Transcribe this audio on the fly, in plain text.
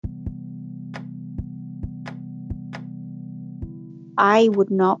I would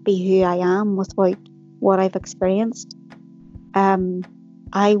not be who I am without what I've experienced.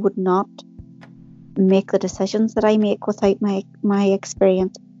 I would not make the decisions that I make without my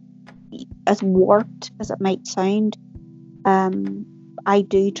experience. As warped as it might sound, I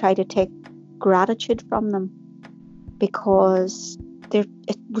do try to take gratitude from them, because it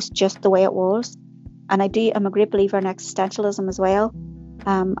was just the way it was. And I'm a great believer in existentialism as well,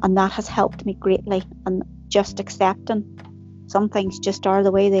 and that has helped me greatly. And just accepting some things just are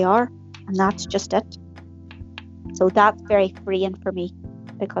the way they are, and that's just it. So that's very freeing for me,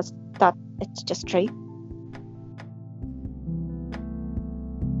 because it's just true.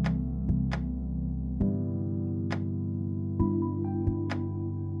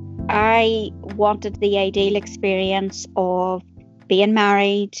 I wanted the ideal experience of being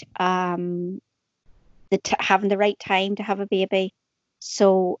married, having the right time to have a baby.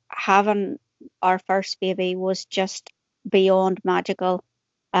 So having our first baby was just beyond magical.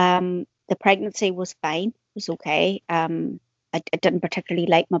 The pregnancy was fine, it was okay. I didn't particularly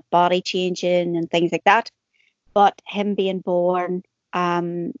like my body changing and things like that, but him being born,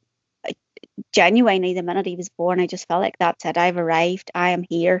 genuinely, the minute he was born, I just felt like that's it. I've arrived. I am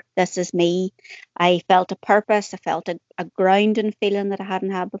here. This is me. I felt a purpose. I felt a grounding feeling that I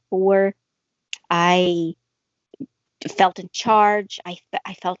hadn't had before. I felt in charge. I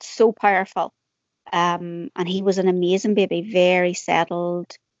felt so powerful. And he was an amazing baby, very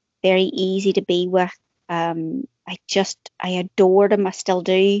settled, very easy to be with. I adored him. I still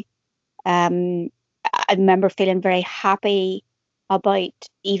do. I remember feeling very happy about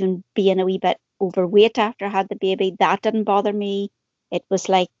even being a wee bit overweight after I had the baby. That didn't bother me. It was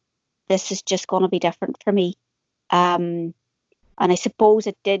like, this is just going to be different for me. And I suppose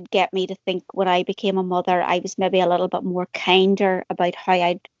it did get me to think, when I became a mother, I was maybe a little bit more kinder about how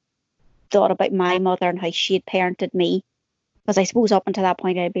I'd thought about my mother and how she had parented me. Because I suppose up until that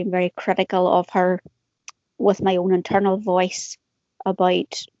point, I'd been very critical of her with my own internal voice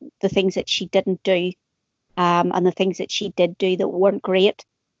about the things that she didn't do, and the things that she did do that weren't great.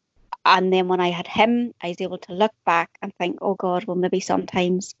 And then when I had him, I was able to look back and think, oh God, well, maybe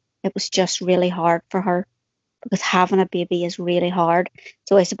sometimes it was just really hard for her, because having a baby is really hard.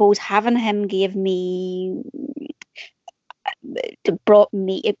 So I suppose having him it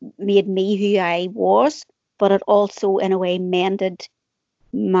made me who I was, but it also in a way mended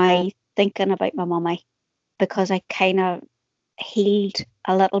my thinking about my mummy, because I kind of healed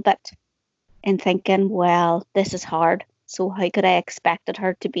a little bit in thinking, well, this is hard, so how could I expected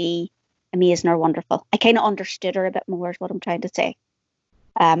her to be amazing or wonderful? I kind of understood her a bit more, is what I'm trying to say,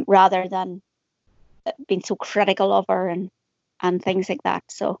 rather than being so critical of her and things like that.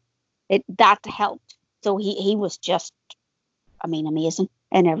 So that helped. So he was just, amazing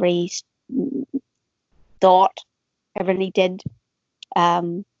in every thought, everything he did.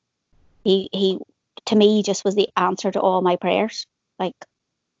 He to me just was the answer to all my prayers. Like,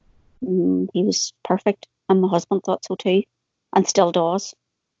 he was perfect, and my husband thought so too, and still does.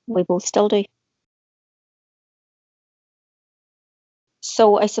 We both still do.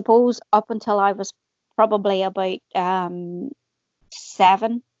 So I suppose up until I was probably about 7,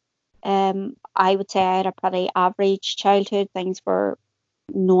 I would say I had a pretty average childhood. Things were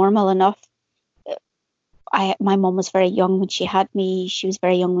normal enough. My mum was very young when she had me. She was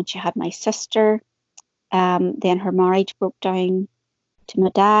very young when she had my sister. Then her marriage broke down to my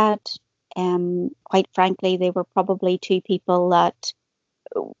dad. Quite frankly, they were probably two people that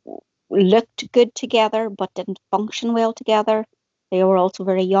looked good together but didn't function well together. They were also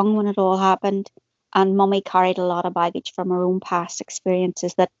very young when it all happened, and mummy carried a lot of baggage from her own past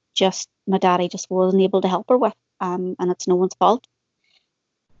experiences that just my daddy just wasn't able to help her with, and it's no one's fault.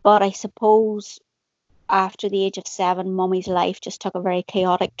 But I suppose after the age of 7, mummy's life just took a very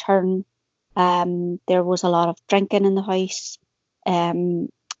chaotic turn. There was a lot of drinking in the house, a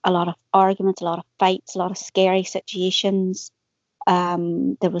lot of arguments, a lot of fights, a lot of scary situations.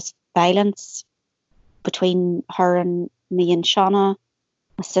 There was violence between her and me and Shauna,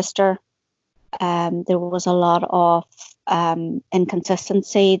 my sister. There was a lot of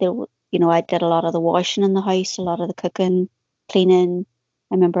inconsistency. I did a lot of the washing in the house, a lot of the cooking, cleaning.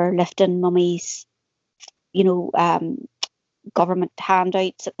 I remember lifting mummy's, government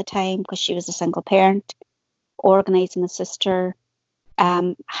handouts at the time, because she was a single parent, organising my sister,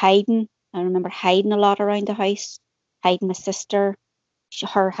 hiding. I remember hiding a lot around the house, hiding my sister,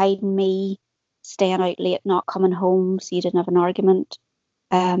 her hiding me, staying out late, not coming home so you didn't have an argument.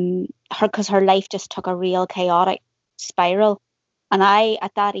 Because her life just took a real chaotic spiral, and I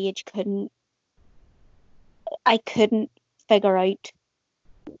at that age couldn't figure out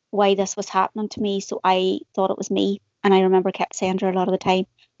why this was happening to me. So I thought it was me. And I remember kept saying to her a lot of the time,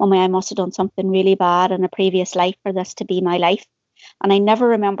 Mummy, I must have done something really bad in a previous life for this to be my life. And I never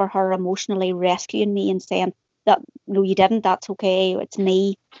remember her emotionally rescuing me and saying that, no, you didn't. That's okay. It's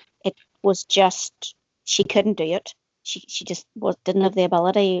me. It was just, she couldn't do it. She just didn't have the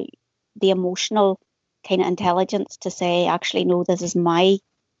ability, the emotional kind of intelligence to say, actually, no, this is my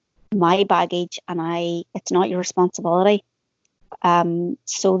baggage, and it's not your responsibility. So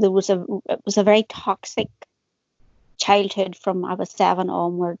it was a very toxic childhood from I was 7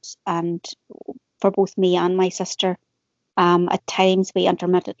 onwards, and for both me and my sister. At times we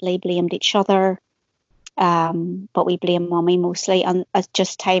intermittently blamed each other, but we blame Mummy mostly. And as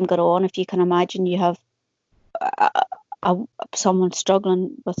just time got on, if you can imagine, you have someone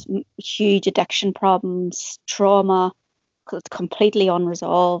struggling with huge addiction problems, trauma, completely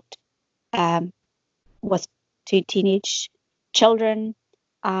unresolved, with 2 teenage children,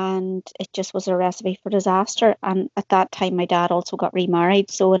 and it just was a recipe for disaster. And at that time, my dad also got remarried,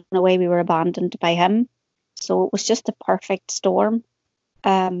 so in a way, we were abandoned by him. So it was just a perfect storm.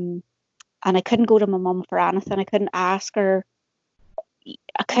 And I couldn't go to my mum for anything. I couldn't ask her.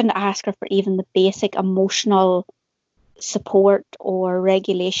 I couldn't ask her for even the basic emotional support or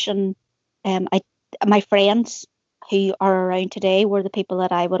regulation. My friends who are around today were the people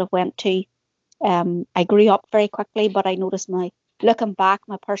that I would have went to. I grew up very quickly, but I noticed looking back,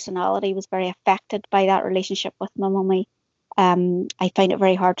 my personality was very affected by that relationship with my mummy. I find it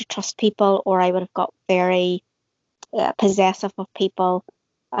very hard to trust people, or I would have got very possessive of people.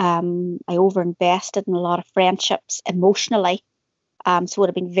 I overinvested in a lot of friendships emotionally. So it would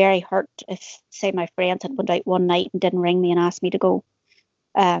have been very hurt if, say, my friends had went out one night and didn't ring me and ask me to go.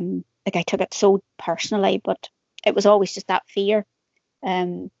 Like, I took it so personally, but it was always just that fear.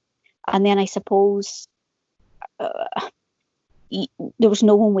 And then I suppose there was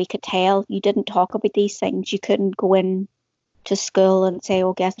no one we could tell. You didn't talk about these things. You couldn't go in to school and say,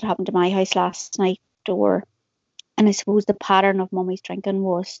 "Oh, guess what happened to my house last night?" And I suppose the pattern of Mummy's drinking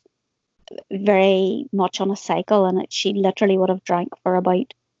was very much on a cycle, and she literally would have drank for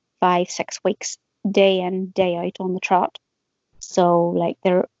about 5-6 weeks, day in, day out on the trot. So, like,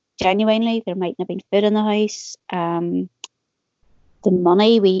 there mightn't have been food in the house. The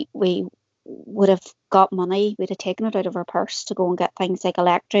money we would have got money, we'd have taken it out of our purse to go and get things like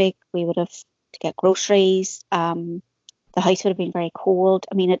electric. We would have to get groceries. The house would have been very cold.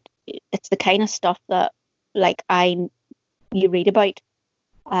 I mean, it's the kind of stuff that, like, you read about.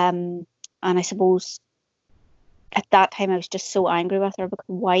 And I suppose at that time I was just so angry with her, because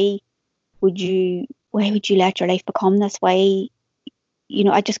why would you let your life become this way?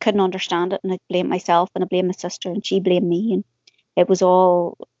 I just couldn't understand it, and I blamed myself, and I blamed my sister, and she blamed me, and it was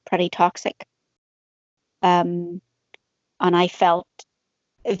all pretty toxic. And I felt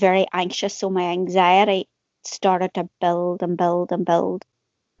very anxious, so my anxiety started to build and build and build.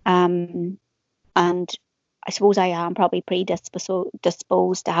 And I suppose I am probably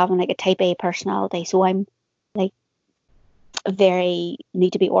predisposed to having like a type A personality. So I'm like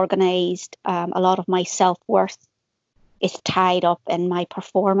need to be organized. A lot of my self-worth is tied up in my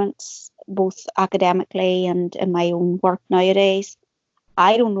performance, both academically and in my own work nowadays.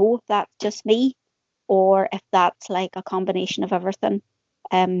 I don't know if that's just me or if that's like a combination of everything.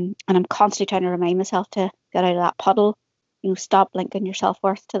 And I'm constantly trying to remind myself to get out of that puddle. Stop linking your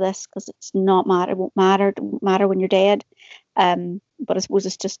self-worth to this, because it's not matter. It won't matter when you're dead. But I suppose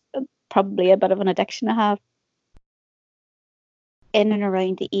it's just probably a bit of an addiction I have. In and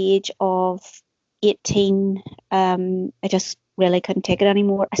around the age of 18, I just really couldn't take it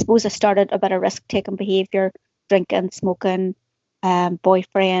anymore. I suppose I started a bit of risk-taking behaviour, drinking, smoking,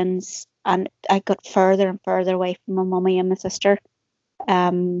 boyfriends, and I got further and further away from my mummy and my sister.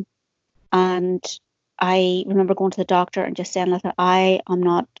 And I remember going to the doctor and just saying, "Listen, I am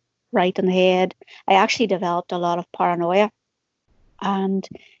not right in the head." I actually developed a lot of paranoia and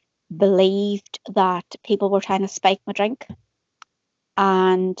believed that people were trying to spike my drink.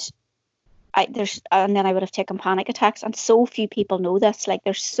 And then I would have taken panic attacks, and so few people know this. Like,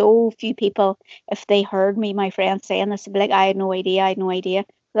 there's so few people, if they heard me, my friends saying this, they'd be like, I had no idea.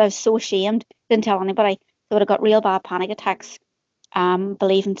 But I was so ashamed, didn't tell anybody. So I would have got real bad panic attacks,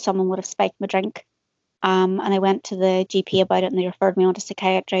 believing someone would have spiked my drink. And I went to the GP about it, and they referred me on to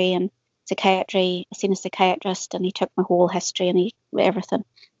psychiatry. And I seen a psychiatrist, and he took my whole history and everything.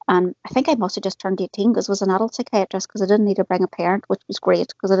 And I think I must have just turned 18 because it was an adult psychiatrist, because I didn't need to bring a parent, which was great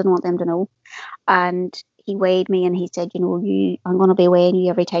because I didn't want them to know. And he weighed me and he said, I'm going to be weighing you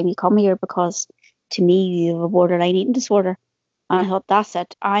every time you come here, because to me, you have a borderline eating disorder. And I thought, that's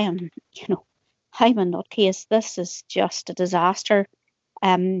it. I'm a nutcase. This is just a disaster.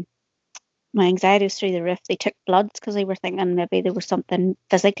 my anxiety was through the roof. They took bloods because they were thinking maybe there was something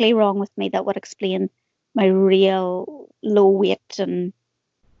physically wrong with me that would explain my real low weight and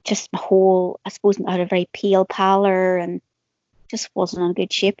just my whole, I suppose, I had a very pale pallor and just wasn't in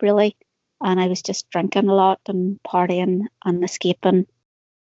good shape really. And I was just drinking a lot and partying and escaping.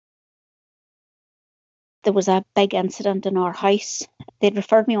 There was a big incident in our house. They'd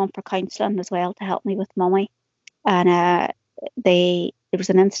referred me on for counselling as well to help me with mummy. And there was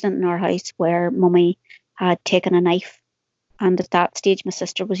an incident in our house where mummy had taken a knife. And at that stage, my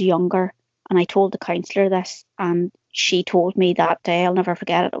sister was younger. And I told the counsellor this, and she told me that day, I'll never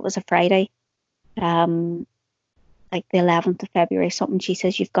forget it, it was a Friday, like the 11th of February, something. She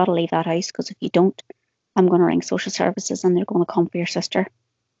says, you've got to leave that house, because if you don't, I'm going to ring social services and they're going to come for your sister.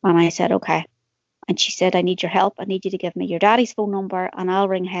 And I said, okay. And she said, I need your help. I need you to give me your daddy's phone number and I'll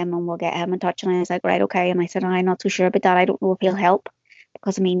ring him and we'll get him in touch. And I was like, right, okay. And I said, I'm not so sure about that. I don't know if he'll help,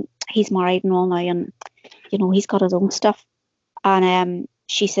 because I mean, he's married and all now, and you know, he's got his own stuff. And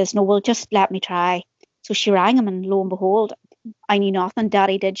she says, no, well, just let me try. So she rang him, and lo and behold, I knew nothing.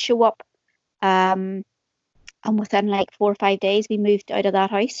 Daddy did show up. And within like 4 or 5 days, we moved out of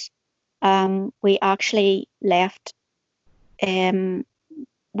that house. We actually left.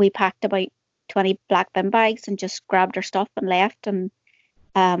 We packed about 20 black bin bags and just grabbed our stuff and left. And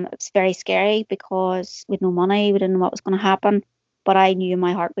it was very scary because we had no money. We didn't know what was going to happen. But I knew in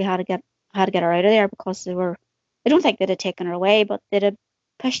my heart we had to get her out of there, because they were, I don't think they'd have taken her away, but they'd have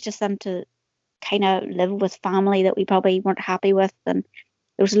pushed us into kind of live with family that we probably weren't happy with. And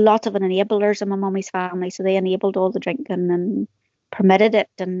there was lots of enablers in my mummy's family. So they enabled all the drinking and permitted it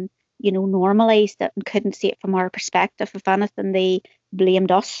and, you know, normalised it and couldn't see it from our perspective. If anything, they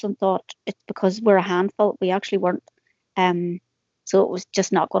blamed us and thought it's because we're a handful. We actually weren't. So it was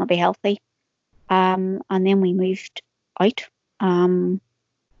just not going to be healthy. And then we moved out. And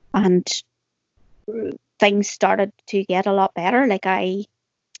things started to get a lot better. Like I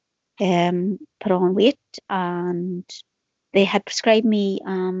put on weight, and they had prescribed me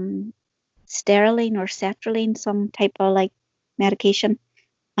sterylene or sertraline, some type of like medication.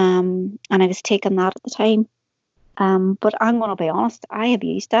 And I was taking that at the time. But I'm going to be honest, I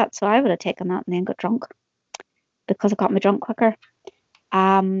abused that. So I would have taken that and then got drunk, because it got me drunk quicker.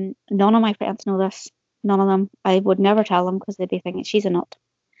 None of my friends know this. None of them. I would never tell them, because they'd be thinking she's a nut.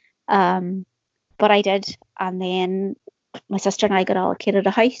 But I did. And then my sister and I got allocated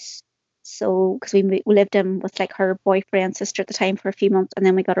a house. So, because we lived in with like her boyfriend's sister at the time for a few months, and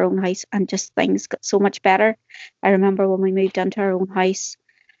then we got our own house, and just things got so much better. I remember when we moved into our own house,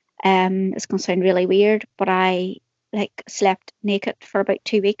 it's going to sound really weird, but I like slept naked for about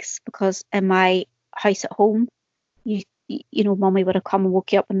 2 weeks, because in my house at home, you know, mummy would have come and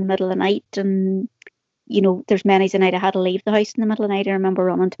woke you up in the middle of the night, and you know, there's many a night I had to leave the house in the middle of the night. I remember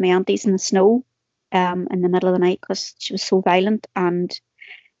running to my auntie's in the snow, in the middle of the night, because she was so violent, and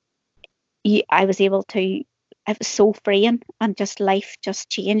I was able to. It was so freeing, and just life just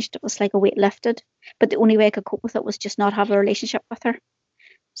changed. It was like a weight lifted. But the only way I could cope with it was just not have a relationship with her.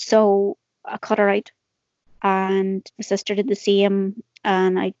 So I cut her out, and my sister did the same,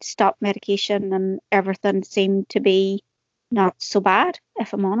 and I stopped medication, and everything seemed to be not so bad,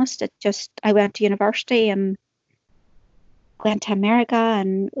 if I'm honest. It just, I went to university and went to America,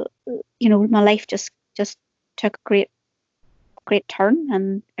 and you know, my life just took a great turn,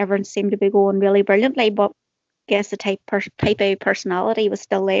 and everything seemed to be going really brilliantly. But I guess the type A personality was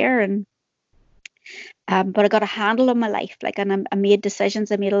still there, and but I got a handle on my life, like, and I made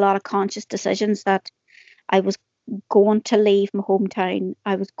decisions. I made a lot of conscious decisions that I was going to leave my hometown.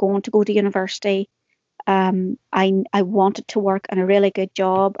 I was going to go to university. I wanted to work in a really good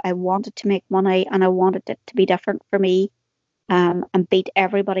job. I wanted to make money, and I wanted it to be different for me, and beat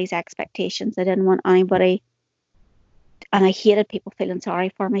everybody's expectations. I didn't want anybody, and I hated people feeling sorry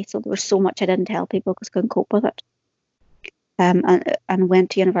for me. So there was so much I didn't tell people because I couldn't cope with it. And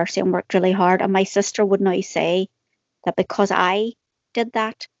went to university and worked really hard. And my sister would now say that because I did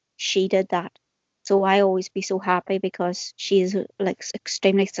that, she did that. So I always be so happy, because she's like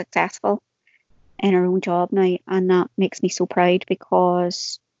extremely successful in her own job now, and that makes me so proud,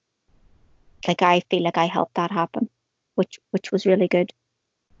 because like I feel like I helped that happen, which was really good.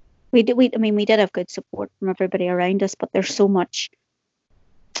 We did have good support from everybody around us, but there's so much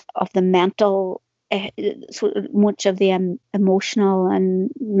of the mental, so much of the emotional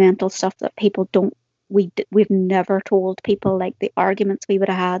and mental stuff that people don't. We've never told people, like the arguments we would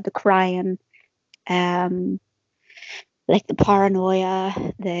have had, the crying, like the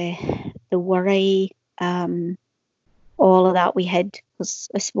paranoia, the worry, all of that we hid, because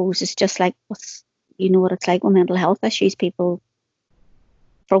I suppose it's just like, you know what it's like with mental health issues. People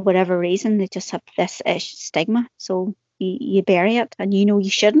for whatever reason, they just have this stigma. So you bury it, and you know you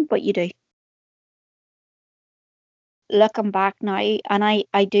shouldn't, but you do. Looking back now, and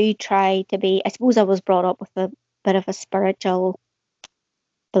I do try to be, I suppose I was brought up with a bit of a spiritual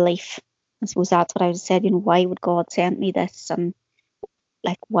belief. I suppose that's what I would said, why would God send me this? And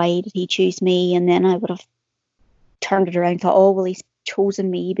like, why did he choose me? And then I would have turned it around and thought, oh, well, he's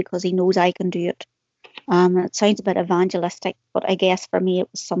chosen me because he knows I can do it. It sounds a bit evangelistic, but I guess for me it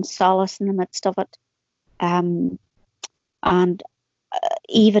was some solace in the midst of it. And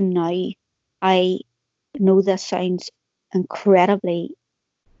even now, I know this sounds incredibly,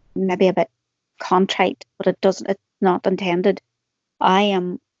 maybe a bit contrite, but it's not intended.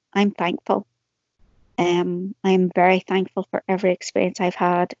 I'm thankful. I'm very thankful for every experience I've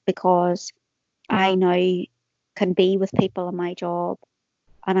had, because I now can be with people in my job,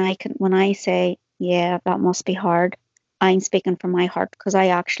 and I can, when I say, yeah, that must be hard, I'm speaking from my heart, because I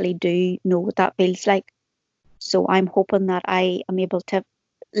actually do know what that feels like. So I'm hoping that I am able to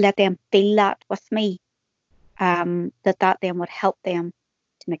let them feel that with me, that then would help them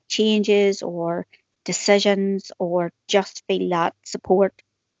to make changes or decisions, or just feel that support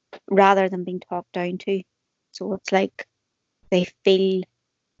rather than being talked down to. So it's like they feel,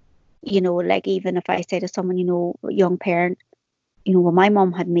 like, even if I say to someone, young parent, well, my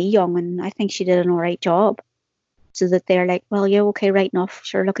mom had me young and I think she did an all right job. So that they're like, well, yeah, okay, right enough.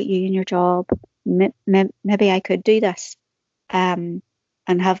 Sure, look at you and your job. Maybe I could do this. And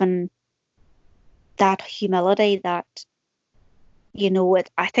having that humility that,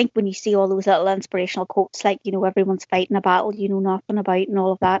 I think when you see all those little inspirational quotes, like, everyone's fighting a battle you know nothing about, and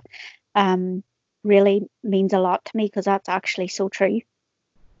all of that, really means a lot to me, because that's actually so true.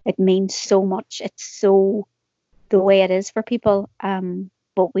 It means so much. It's so the way it is for people.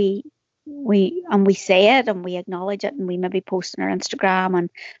 But we say it and we acknowledge it, and we maybe post on our Instagram, and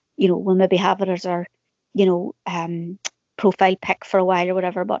we'll maybe have it as our profile pic for a while or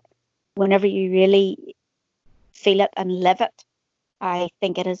whatever. But whenever you really feel it and live it, I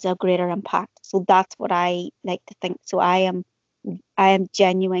think it is a greater impact. So that's what I like to think. So I am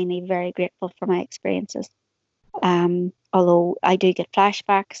genuinely very grateful for my experiences. Although I do get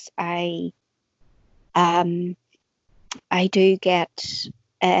flashbacks, I do get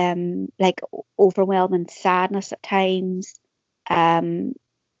like overwhelming sadness at times,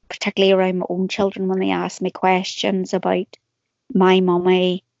 particularly around my own children when they ask me questions about my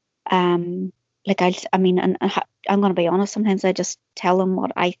mummy. Like I mean, and I'm going to be honest, sometimes I just tell them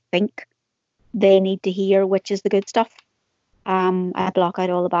what I think they need to hear, which is the good stuff. I block out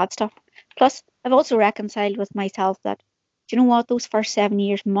all the bad stuff. Plus, I've also reconciled with myself that, do you know what, those first 7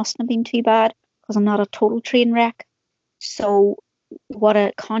 years mustn't have been too bad, because I'm not a total train wreck. So what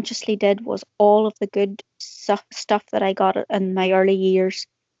I consciously did was, all of the good stuff that I got in my early years,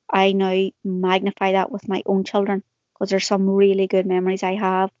 I now magnify that with my own children, because there's some really good memories I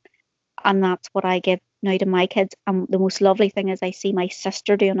have, and that's what I give now to my kids. And the most lovely thing is I see my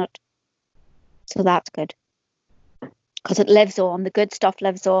sister doing it, so that's good, because it lives on. The good stuff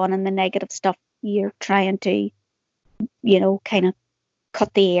lives on, and the negative stuff, you're trying to, kind of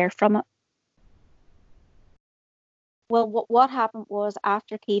cut the air from it. Well, what happened was,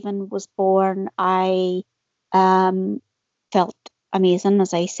 after Kevin was born, I felt amazing,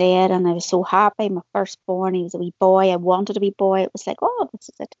 as I said, and I was so happy. My firstborn, he was a wee boy. I wanted a wee boy. It was like, oh, this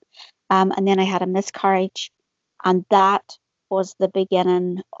is it. And then I had a miscarriage, and that was the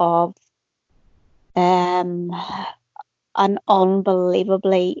beginning of an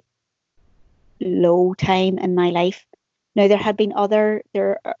unbelievably low time in my life. Now,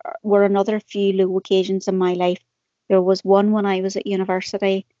 there were another few low occasions in my life. There was one when I was at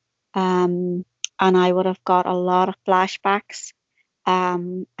university, and I would have got a lot of flashbacks,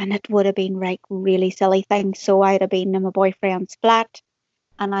 and it would have been like really silly things. So I'd have been in my boyfriend's flat,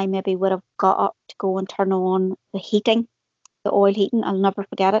 and I maybe would have got up to go and turn on the heating, the oil heating. I'll never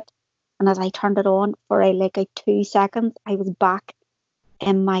forget it. And as I turned it on for like 2 seconds, I was back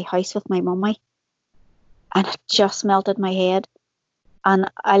in my house with my mummy, and it just melted my head.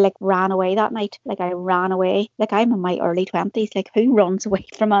 And I like ran away that night. Like, I ran away. Like, I'm in my early 20s. Like, who runs away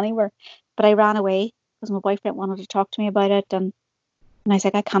from anywhere? But I ran away because my boyfriend wanted to talk to me about it. And I was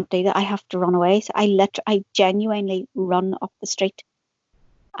like, I can't do that. I have to run away. So I genuinely run up the street,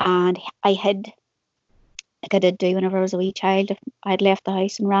 and I hid, like I did do whenever I was a wee child. If I'd left the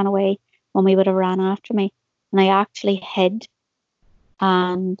house and ran away, Mummy would have ran after me. And I actually hid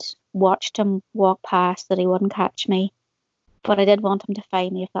and watched him walk past, that he wouldn't catch me. But I did want him to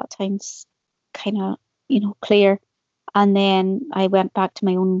find me, if that sounds kind of, clear. And then I went back to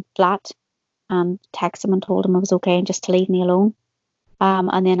my own flat and texted him and told him I was okay and just to leave me alone.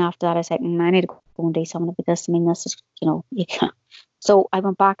 And then after that, I said, I need to go and do something about this. I mean, this is, you can't. So I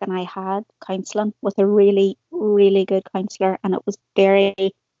went back and I had counselling with a really, really good counsellor, and it was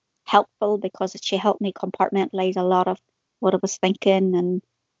very helpful because she helped me compartmentalise a lot of what I was thinking,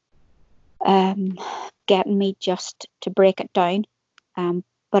 and getting me just to break it down.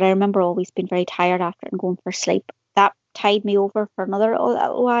 But I remember always being very tired after it and going for sleep. That tied me over for another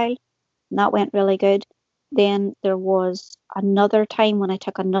little while, and that went really good. Then there was another time when I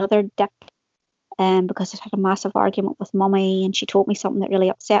took another dip, because I had a massive argument with mummy, and she told me something that really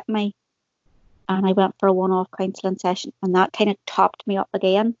upset me. And I went for a one-off counselling session, and that kind of topped me up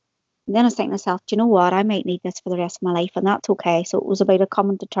again. And then I was thinking to myself, do you know what? I might need this for the rest of my life, and that's okay. So it was about a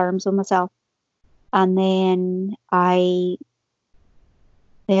coming to terms with myself. And then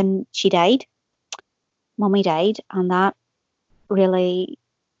she died. Mummy died, and that really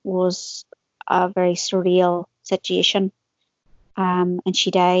was a very surreal situation. And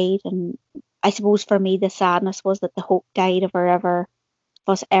she died, and I suppose for me the sadness was that the hope died of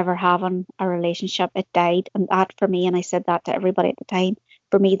us ever having a relationship. It died, and that for me, and I said that to everybody at the time,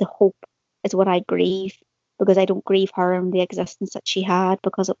 for me the hope is what I grieve, because I don't grieve her and the existence that she had,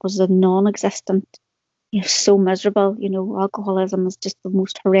 because it was a non-existent. So miserable. Alcoholism is just the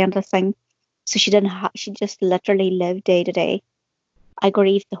most horrendous thing. So she didn't she just literally lived day to day. I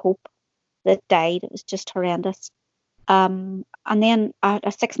grieved the hope that died. It was just horrendous. And then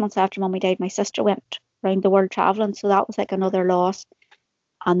 6 months after mummy died, my sister went around the world traveling. So that was like another loss.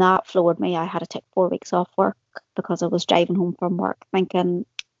 And that floored me. I had to take 4 weeks off work because I was driving home from work thinking,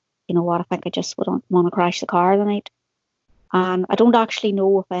 you know what, I think I just would want to crash the car the night. And I don't actually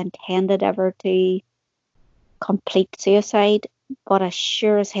know if I intended ever to complete suicide, but I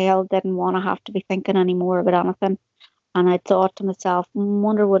sure as hell didn't want to have to be thinking anymore about anything. And I thought to myself,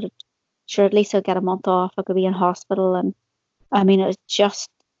 wonder would it, sure, at least I'll get a month off, I could be in hospital. And I mean, it was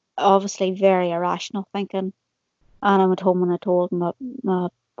just obviously very irrational thinking. And I went home and I told my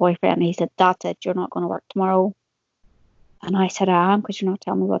boyfriend, and he said, that's it, you're not going to work tomorrow. And I said, I am, because you're not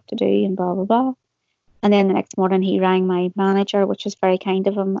telling me what to do, and blah, blah, blah. And then the next morning he rang my manager, which was very kind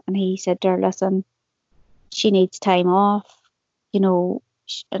of him, and he said to her, listen, she needs time off, and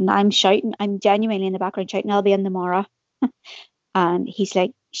I'm shouting, I'm genuinely in the background shouting, I'll be in tomorrow. And he's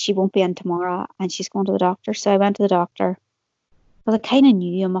like, she won't be in tomorrow, and she's going to the doctor. So I went to the doctor, because I kind of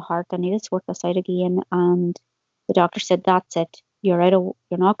knew in my heart I needed to sort this out again. And the doctor said, that's it, you're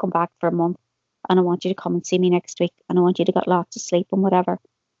not going back for a month, and I want you to come and see me next week, and I want you to get lots of sleep and whatever.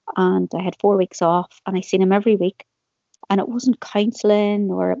 And I had 4 weeks off, and I seen him every week, and it wasn't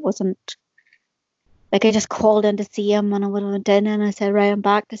counselling, or it wasn't like I just called in to see him, and I went in and I said, right, I'm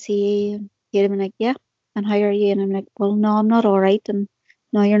back to see you. And he'd been like, yeah, and how are you? And I'm like, well, no, I'm not all right. And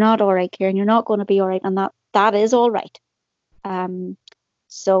no, you're not all right, Kieran. You're not going to be all right. And that is all right.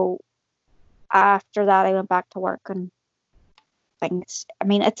 So after that, I went back to work, and things, I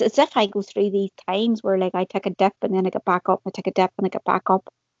mean, it's as if I go through these times where like I take a dip and then I get back up, I take a dip and I get back up.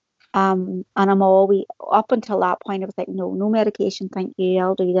 And I'm always, up until that point, I was like, no medication, thank you,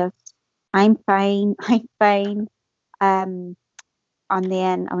 I'll do this. I'm fine. And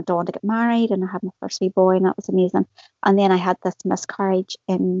then I went on to get married, and I had my first wee boy, and that was amazing. And then I had this miscarriage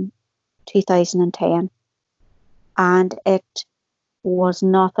in 2010, and it was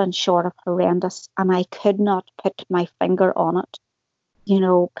nothing short of horrendous, and I could not put my finger on it.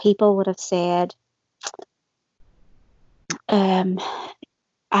 People would have said, I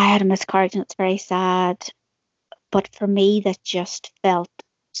had a miscarriage and it's very sad. But for me, that just felt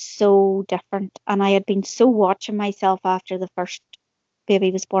so different. And I had been so watching myself after the first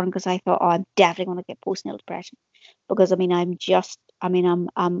baby was born, because I thought, oh, I'm definitely going to get postnatal depression, because I'm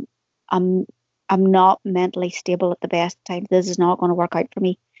not mentally stable at the best time. This is not going to work out for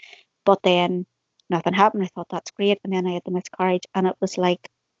me. But then nothing happened. I thought, that's great. And then I had the miscarriage, and it was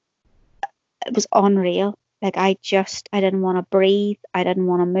unreal. Like I didn't want to breathe. I didn't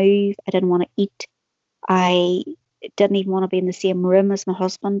want to move. I didn't want to eat. I didn't even want to be in the same room as my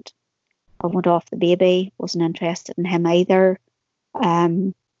husband. I went off the baby, wasn't interested in him either.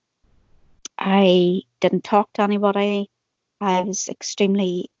 I didn't talk to anybody. I was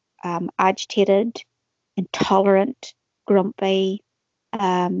extremely agitated, intolerant, grumpy,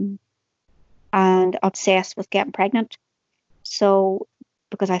 and obsessed with getting pregnant. So,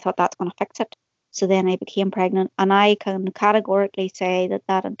 because I thought that's going to fix it. So then I became pregnant, and I can categorically say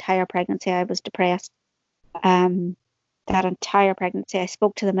that entire pregnancy I was depressed. That entire pregnancy, I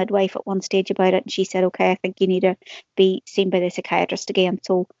spoke to the midwife at one stage about it, and she said, okay, I think you need to be seen by the psychiatrist again,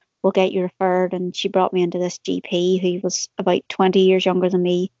 so we'll get you referred. And she brought me into this GP who was about 20 years younger than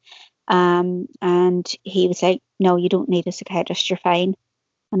me, And he was like, no, you don't need a psychiatrist, you're fine.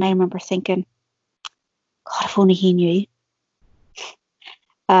 And I remember thinking, God, if only he knew.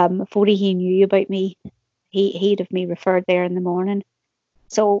 If only he knew about me, he'd have me referred there in the morning.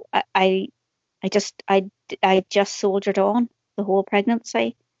 So I just soldiered on the whole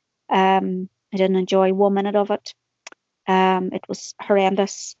pregnancy. I didn't enjoy 1 minute of it. It was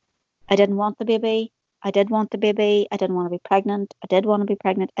horrendous. I didn't want the baby. I did want the baby. I didn't want to be pregnant. I did want to be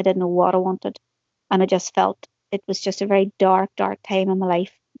pregnant. I didn't know what I wanted. And I just felt it was just a very dark, dark time in my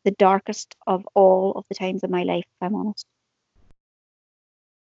life. The darkest of all of the times in my life, if I'm honest.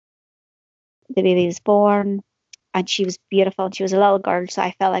 The baby was born and she was beautiful and she was a little girl. So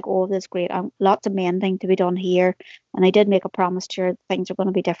I felt like, oh, this is great. Lots of mending to be done here. And I did make a promise to her that things are going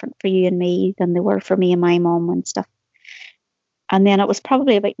to be different for you and me than they were for me and my mom and stuff. And then it was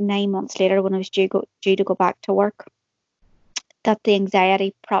probably about 9 months later when I was due to go back to work that the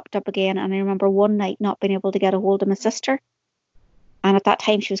anxiety propped up again. And I remember one night not being able to get a hold of my sister. And at that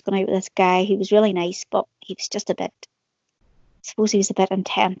time she was going out with this guy who was really nice, but he was just I suppose he was a bit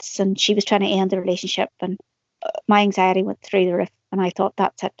intense, and she was trying to end the relationship, and my anxiety went through the roof, and I thought,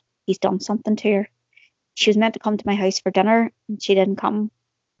 that's it. He's done something to her. She was meant to come to my house for dinner, and she didn't come.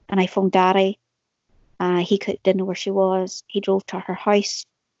 And I phoned Daddy. Didn't know where she was. He drove to her house.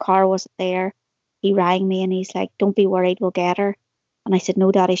 Car wasn't there. He rang me, and he's like, don't be worried, we'll get her. And I said,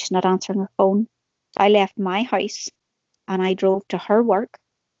 no, Daddy, she's not answering her phone. So I left my house, and I drove to her work.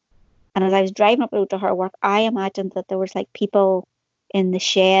 And as I was driving up the road to her work, I imagined that there was like people in the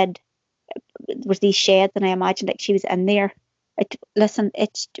shed. There was these sheds, and I imagined like she was in there. It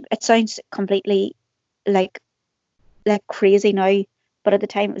sounds completely like crazy now, but at the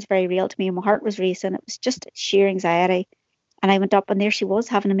time it was very real to me, and my heart was racing. It was just sheer anxiety. And I went up, and there she was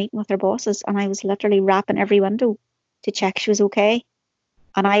having a meeting with her bosses, and I was literally rapping every window to check she was okay.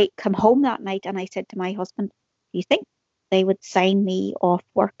 And I come home that night, and I said to my husband, do you think they would sign me off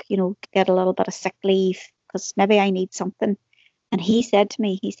work, get a little bit of sick leave, because maybe I need something? And he said to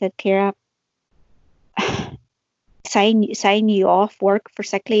me, Ciara, sign you off work for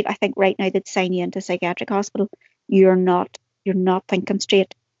sick leave. I think right now they'd sign you into a psychiatric hospital. You're not thinking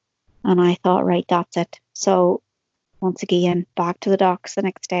straight. And I thought, right, that's it. So once again, back to the docs the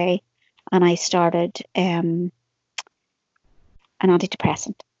next day, and I started an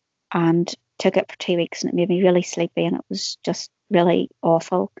antidepressant and took it for 2 weeks, and it made me really sleepy, and it was just really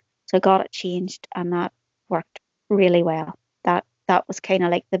awful. So I got it changed, and that worked really well. That was kind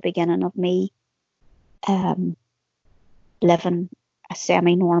of like the beginning of me living a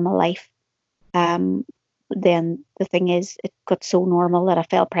semi-normal life. Then the thing is, it got so normal that I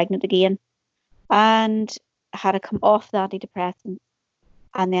fell pregnant again, and I had to come off the antidepressant,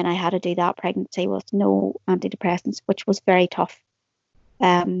 and then I had to do that pregnancy with no antidepressants, which was very tough.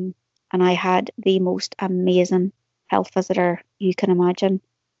 And I had the most amazing health visitor you can imagine,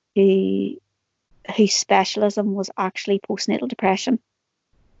 whose specialism was actually postnatal depression.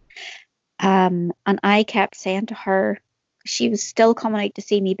 And I kept saying to her, she was still coming out to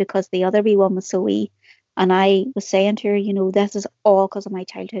see me because the other wee one was so wee. And I was saying to her, this is all because of my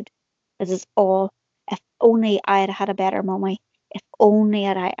childhood. This is all. If only I had had a better mummy. If only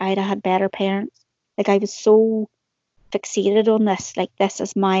I'd had better parents. Like, I was so fixated on this. Like, this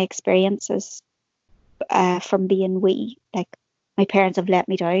is my experiences from being wee. Like, my parents have let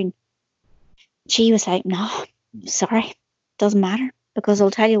me down. She was like, no, sorry, doesn't matter. Because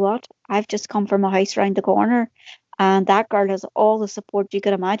I'll tell you what, I've just come from a house round the corner, and that girl has all the support you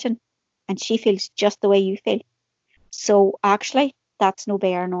could imagine, and she feels just the way you feel. So actually, that's no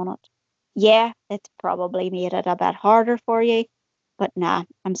bearing on it. Yeah, it's probably made it a bit harder for you, but nah,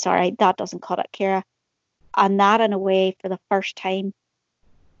 I'm sorry, that doesn't cut it, Ciara. And that, in a way, for the first time,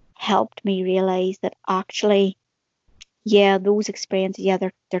 helped me realise that actually, yeah, those experiences, yeah,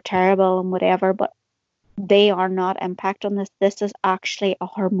 they're terrible and whatever, but they are not impact on this. This is actually a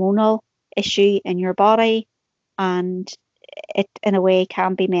hormonal issue in your body, and it, in a way,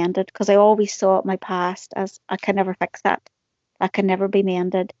 can be mended. Because I always saw my past as, I can never fix that. That can never be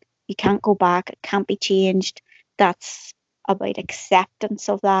mended. You can't go back. It can't be changed. That's about acceptance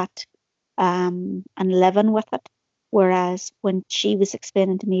of that, and living with it. Whereas when she was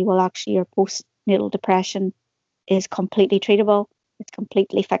explaining to me, well, actually, your postnatal depression is completely treatable. It's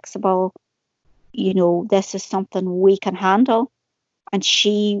completely fixable. This is something we can handle. And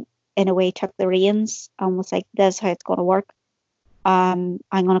she, in a way, took the reins and was like, this is how it's going to work. I'm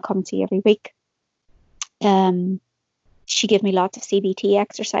going to come to you every week. She gave me lots of CBT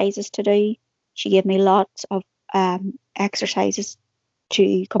exercises to do. She gave me lots of exercises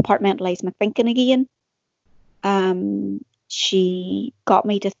to compartmentalize my thinking again. She got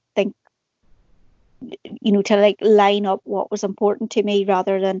me to think to like line up what was important to me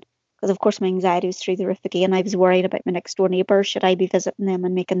rather than, because of course my anxiety was through the roof again. I was worried about my next door neighbour. Should I be visiting them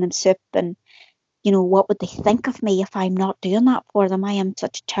and making them soup? And, what would they think of me if I'm not doing that for them? I am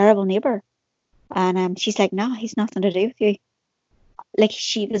such a terrible neighbour. And she's like, no, he's nothing to do with you. Like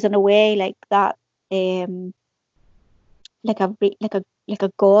she was in a way like that, like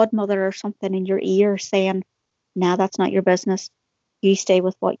a godmother or something in your ear saying, "No, that's not your business. You stay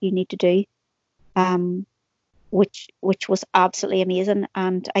with what you need to do." Which was absolutely amazing.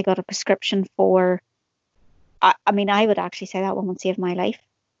 And I got a prescription for. I mean, I would actually say that woman saved my life.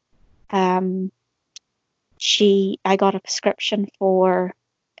 I got a prescription for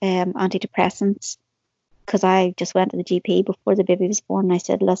antidepressants because I just went to the GP before the baby was born. And I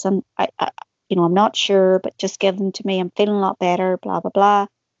said, "Listen, I'm not sure, but just give them to me. I'm feeling a lot better, blah, blah, blah."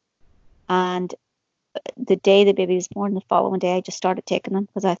 And the day the baby was born, the following day, I just started taking them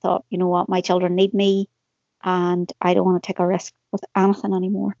because I thought, you know what, my children need me and I don't want to take a risk with anything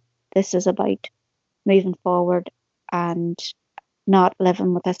anymore. This is about moving forward and not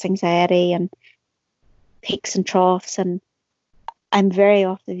living with this anxiety and peaks and troughs. And I'm very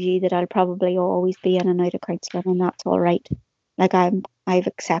of the view that I'll probably always be in and out of counselling, and that's all right. Like I've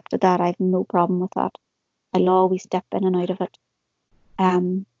accepted that. I've no problem with that. I'll always dip in and out of it.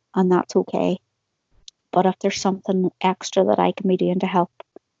 And that's okay. But if there's something extra that I can be doing to help,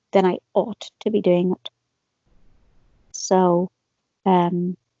 then I ought to be doing it. So,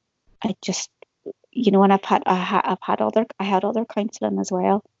 I just, and I had other counselling as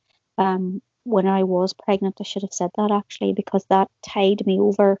well. When I was pregnant, I should have said that actually, because that tied me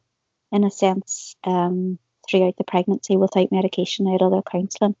over in a sense, throughout the pregnancy without medication. I had other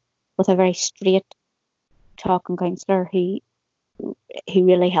counselling with a very straight talking counsellor who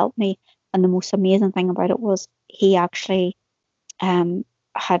really helped me. And the most amazing thing about it was he actually had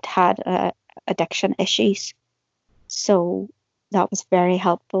addiction issues. So that was very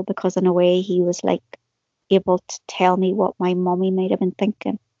helpful because in a way he was like able to tell me what my mummy might have been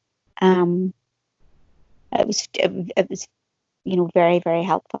thinking. It was very, very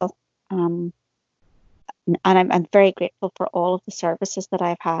helpful. And I'm very grateful for all of the services that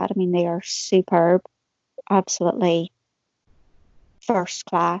I've had. I mean, they are superb, absolutely first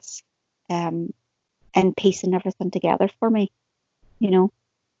class, and piecing everything together for me.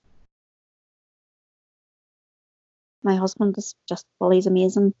 My husband is just, well, he's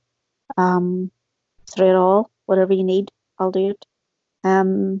amazing. Through it all, whatever you need, I'll do it.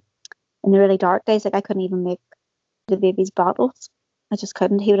 In the really dark days, like I couldn't even make the baby's bottles. I just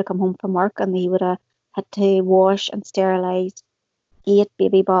couldn't. He would have come home from work and he would have had to wash and sterilize 8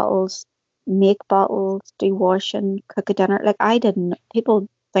 baby bottles, make bottles, do washing, cook a dinner. Like I didn't. People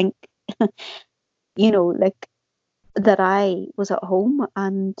think, like that I was at home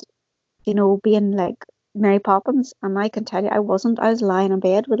and being like Mary Poppins, and I can tell you I wasn't. I was lying in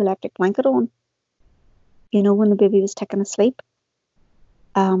bed with electric blanket on, when the baby was taken asleep.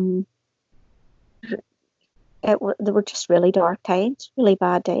 There were just really dark times, really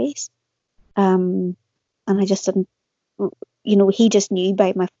bad days. And I just didn't, he just knew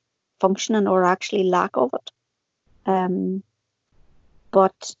by my functioning or actually lack of it.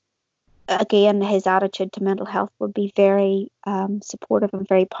 But again, his attitude to mental health would be very supportive and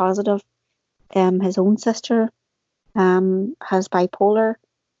very positive. His own sister has bipolar,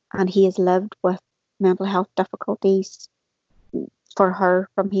 and he has lived with mental health difficulties for her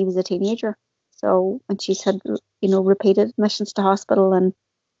from he was a teenager. So, and she's had, repeated admissions to hospital, and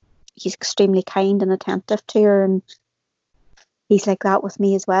he's extremely kind and attentive to her, and he's like that with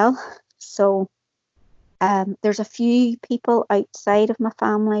me as well. So, there's a few people outside of my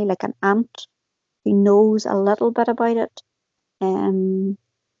family, like an aunt who knows a little bit about it,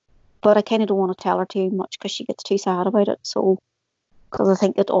 but I kind of don't want to tell her too much because she gets too sad about it. So, because I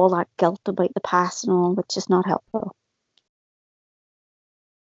think that all that guilt about the past and all, that's just not helpful.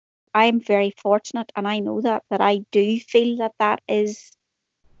 I'm very fortunate, and I know that I do feel that is,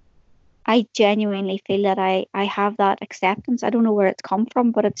 I genuinely feel that I have that acceptance. I don't know where it's come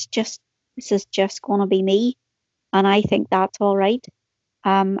from, but it's just, this is just going to be me, and I think that's all right.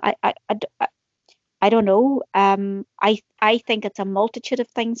 I don't know. I think it's a multitude of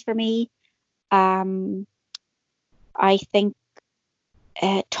things for me. I think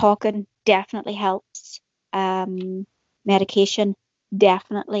talking definitely helps. Medication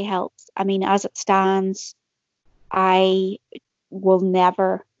definitely helps. I mean, as it stands, I will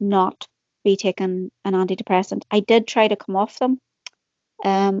never not be taking an antidepressant. I did try to come off them,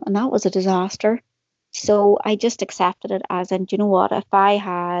 and that was a disaster. So I just accepted it as in, do you know what? If I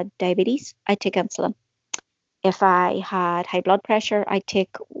had diabetes, I'd take insulin. If I had high blood pressure, I'd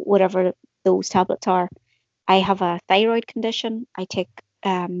take whatever those tablets are. I have a thyroid condition. I take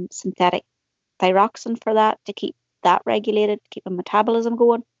synthetic thyroxine for that to keep that regulated, keep my metabolism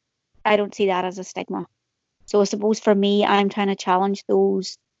going. I don't see that as a stigma. So I suppose for me, I'm trying to challenge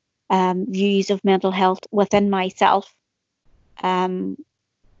those views of mental health within myself, and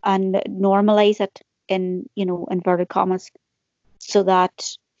normalize it in, inverted commas, so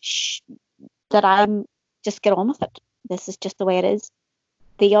that that I'm just get on with it. This is just the way it is.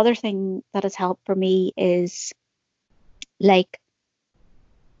 The other thing that has helped for me is like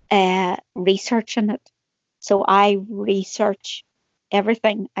researching it. So I research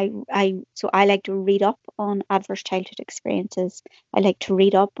everything. So I like to read up on adverse childhood experiences. I like to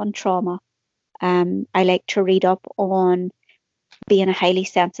read up on trauma. I like to read up on being a highly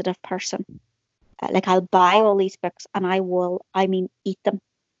sensitive person. Like I'll buy all these books and eat them.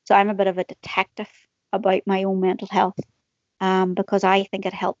 So I'm a bit of a detective about my own mental health, because I think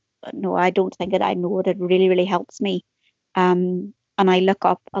it helps. No, I don't think it. I know it really, really helps me. And I look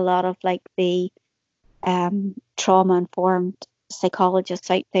up a lot of like the trauma-informed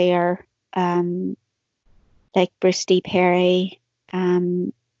psychologists out there, like Bruce D. Perry,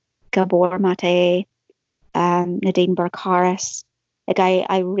 Gabor Mate, Nadine Burke-Harris. Like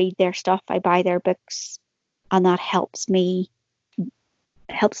I read their stuff, I buy their books, and that helps me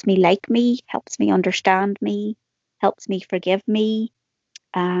like me, helps me understand me, helps me forgive me,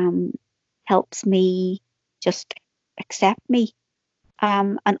 helps me just accept me.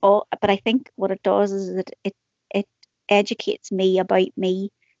 But I think what it does is that it educates me about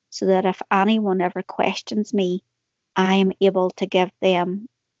me, so that if anyone ever questions me, I am able to give them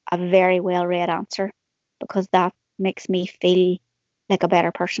a very well read answer, because that makes me feel like a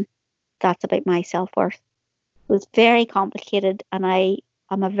better person. That's about my self-worth. It's very complicated, and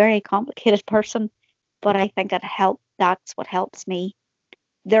I'm a very complicated person, but I think that's what helps me.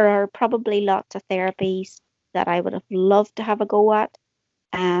 There are probably lots of therapies that I would have loved to have a go at,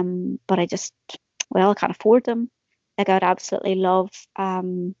 but I can't afford them. Like I would absolutely love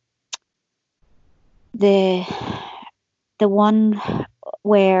the one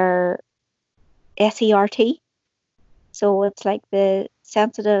where SERT. So it's like the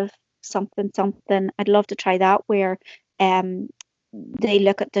sensitive something something. I'd love to try that, where they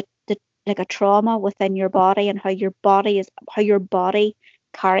look at the like a trauma within your body, and how your body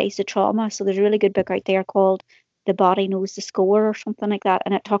carries the trauma. So there's a really good book out there called The Body Knows the Score or something like that,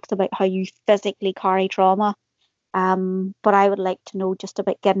 and it talks about how you physically carry trauma. But I would like to know just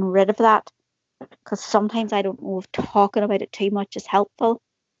about getting rid of that, because sometimes I don't know if talking about it too much is helpful.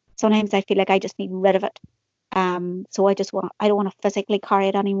 Sometimes I feel like I just need rid of it. So I don't want to physically carry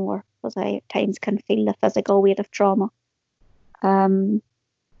it anymore, because I at times can feel the physical weight of trauma.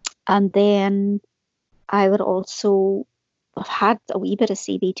 And then I would also have had a wee bit of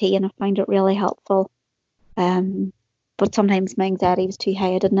CBT, and I find it really helpful. But sometimes my anxiety was too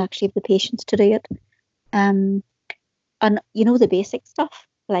high. I didn't actually have the patience to do it. And the basic stuff,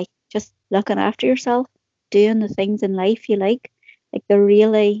 like just looking after yourself, doing the things in life you like they're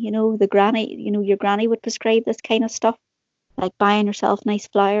really, the granny, your granny would prescribe this kind of stuff, like buying yourself nice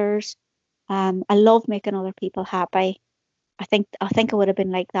flowers. I love making other people happy. I think I would have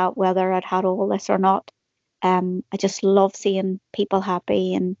been like that whether I'd had all this or not. I just love seeing people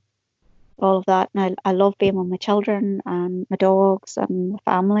happy and all of that, and I love being with my children and my dogs and my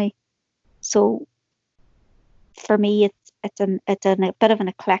family. So for me, it's a bit of an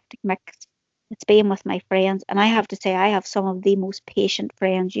eclectic mix. It's being with my friends, and I have to say I have some of the most patient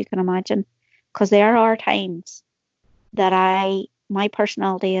friends you can imagine, because there are times that my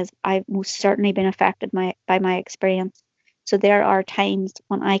personality I've most certainly been affected by my experience. So there are times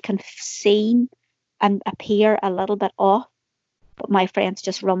when I can seem and appear a little bit off, but my friends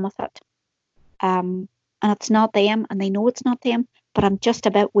just run with it. And it's not them, and they know it's not them, but I'm just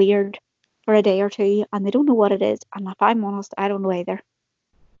a bit weird for a day or two, and they don't know what it is. And if I'm honest, I don't know either.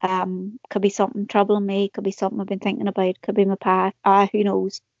 Could be something troubling me, could be something I've been thinking about, could be my past, who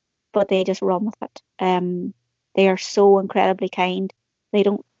knows? But they just run with it. They are so incredibly kind. They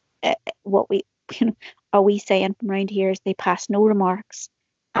don't, what we, are we saying from around here is they pass no remarks.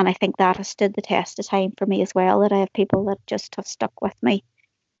 And I think that has stood the test of time for me as well, that I have people that just have stuck with me.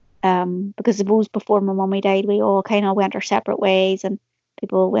 Because I suppose before my mummy died, we all kind of went our separate ways, and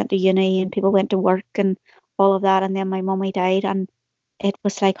people went to uni and people went to work and all of that. And then my mummy died, and it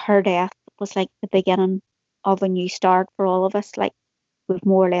was like her death was like the beginning of a new start for all of us. Like we've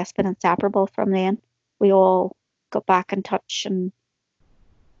more or less been inseparable from then. We all got back in touch, and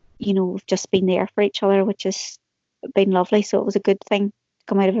we've just been there for each other, which has been lovely. So it was a good thing to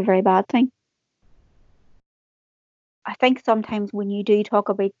come out of a very bad thing. I think sometimes when you do talk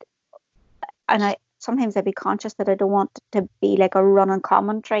about and I sometimes I'd be conscious that I don't want it to be like a running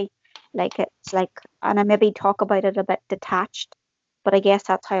commentary. Like it's like, and I maybe talk about it a bit detached, but I guess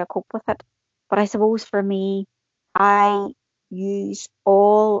that's how I cope with it. But I suppose for me, I use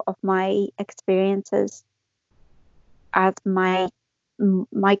all of my experiences as my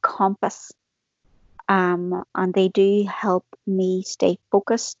compass, and they do help me stay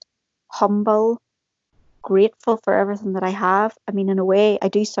focused, humble, grateful for everything that I have. I mean, in a way, I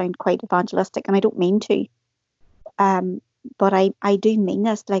do sound quite evangelistic, and I don't mean to. Um, but I do mean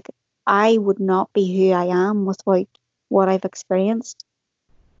this. Like, I would not be who I am without what I've experienced.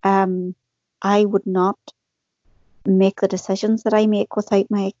 I would not make the decisions that I make without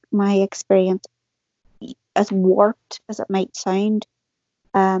my experience. As warped as it might sound,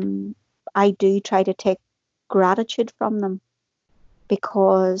 I do try to take gratitude from them,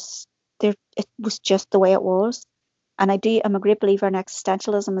 because it was just the way it was. And I'm a great believer in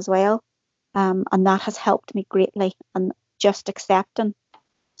existentialism as well. And that has helped me greatly. And just accepting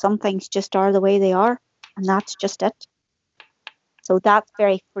some things just are the way they are, and that's just it. So that's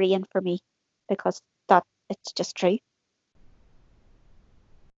very freeing for me, because that it's just true.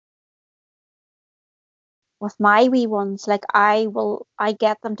 With my wee ones, like I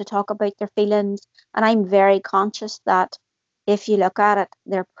get them to talk about their feelings, and I'm very conscious that if you look at it,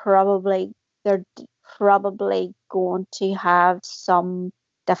 they're probably going to have some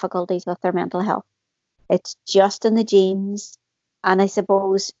difficulties with their mental health. It's just in the genes. And I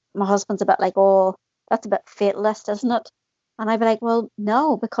suppose my husband's a bit like, oh, that's a bit fatalist, isn't it? And I'd be like, well,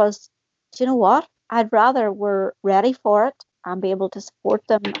 no, because do you know what? I'd rather we're ready for it and be able to support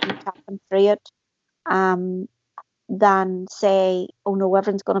them and chat them through it, um, than say, oh no,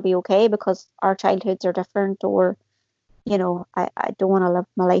 everything's going to be okay because our childhoods are different, or, I don't want to live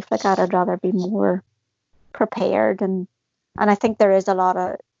my life like that. I'd rather be more prepared. And I think there is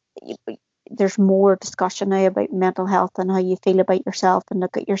there's more discussion now about mental health and how you feel about yourself and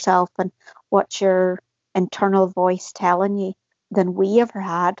look at yourself and what's your internal voice telling you than we ever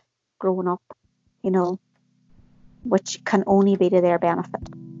had growing up, which can only be to their benefit.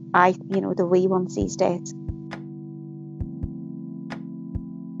 The wee ones these days.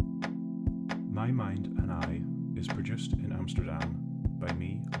 My Mind and I is produced in Amsterdam by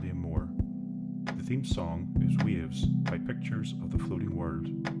me, Liam Moore. The theme song is Waves by Pictures of the Floating World.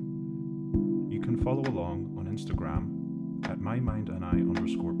 You can follow along on Instagram at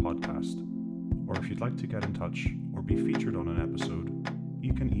mymindandi_podcast, or if you'd like to get in touch or be featured on an episode,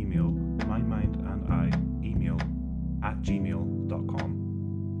 you can email